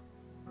life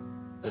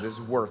that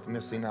is worth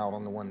missing out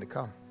on the one to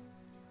come.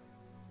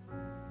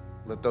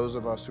 Let those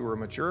of us who are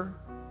mature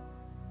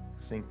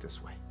think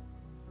this way.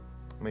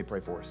 Let me pray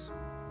for us.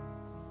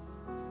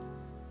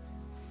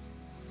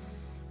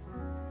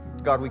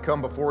 God, we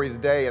come before you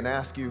today and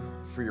ask you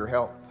for your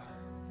help.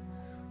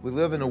 We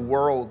live in a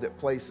world that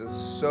places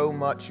so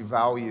much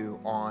value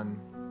on,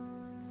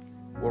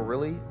 well,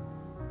 really,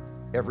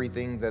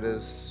 everything that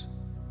is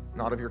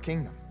not of your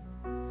kingdom.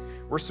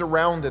 We're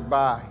surrounded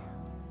by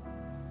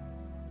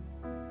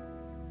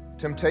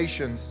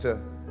temptations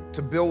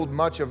to build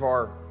much of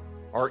our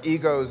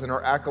egos and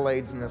our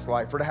accolades in this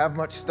life, or to have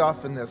much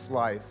stuff in this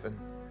life. And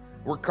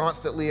we're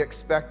constantly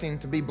expecting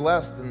to be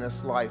blessed in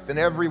this life in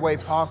every way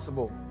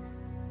possible.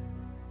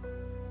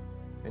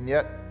 And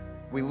yet,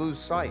 we lose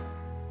sight.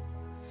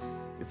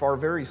 If our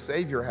very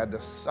Savior had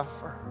to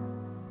suffer,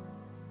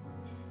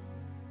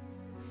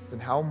 then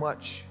how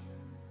much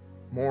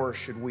more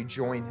should we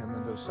join him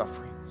in those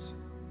sufferings?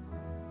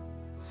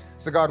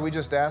 So God, we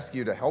just ask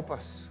you to help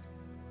us.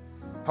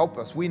 Help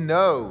us. We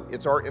know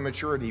it's our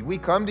immaturity. We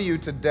come to you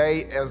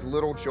today as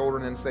little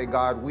children and say,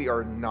 God, we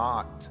are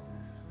not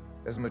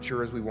as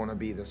mature as we want to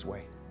be this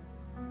way.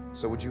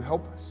 So would you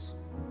help us?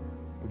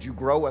 Would you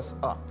grow us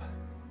up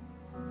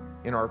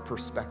in our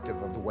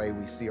perspective of the way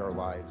we see our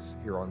lives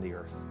here on the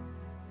earth?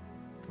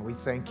 And we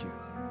thank you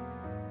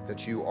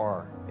that you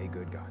are a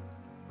good God.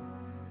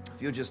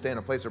 If you'll just stay in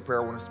a place of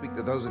prayer, I want to speak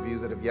to those of you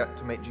that have yet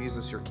to make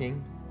Jesus your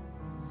King.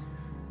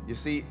 You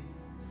see,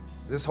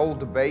 this whole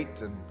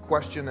debate and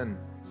question and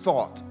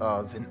thought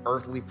of an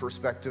earthly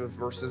perspective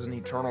versus an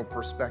eternal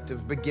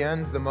perspective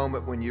begins the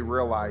moment when you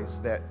realize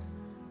that,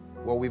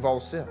 well, we've all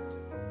sinned.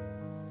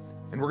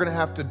 And we're going to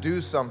have to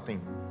do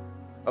something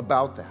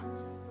about that.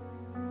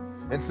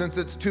 And since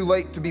it's too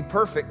late to be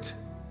perfect,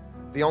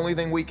 the only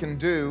thing we can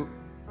do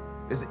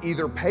is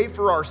either pay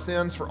for our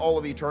sins for all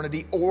of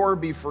eternity or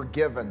be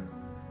forgiven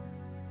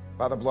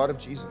by the blood of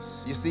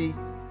Jesus. You see,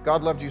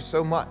 God loved you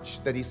so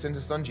much that he sent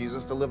his son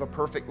Jesus to live a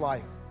perfect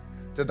life,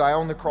 to die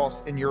on the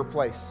cross in your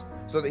place,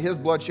 so that his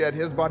blood shed,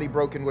 his body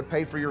broken would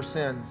pay for your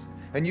sins,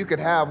 and you could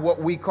have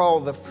what we call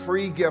the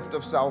free gift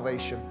of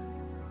salvation.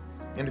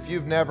 And if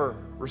you've never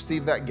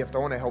received that gift, I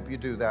want to help you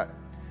do that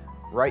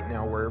right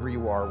now, wherever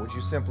you are. Would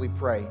you simply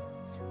pray?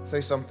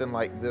 Say something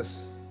like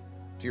this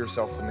to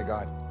yourself and to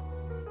God.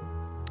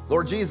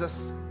 Lord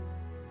Jesus,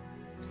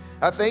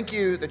 I thank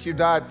you that you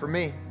died for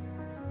me.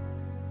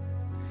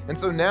 And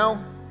so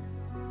now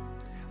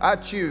I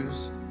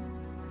choose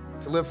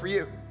to live for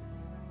you.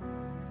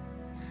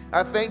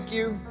 I thank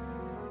you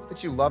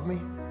that you love me.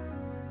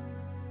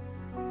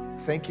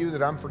 Thank you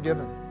that I'm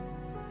forgiven.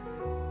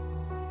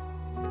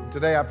 And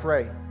today I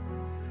pray,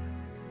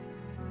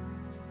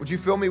 would you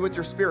fill me with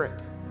your Spirit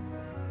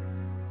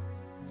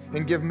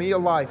and give me a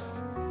life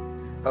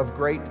of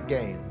great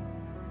gain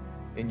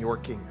in your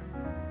kingdom.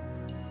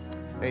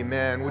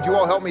 Amen. Would you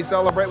all help me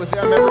celebrate with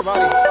them,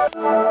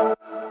 everybody?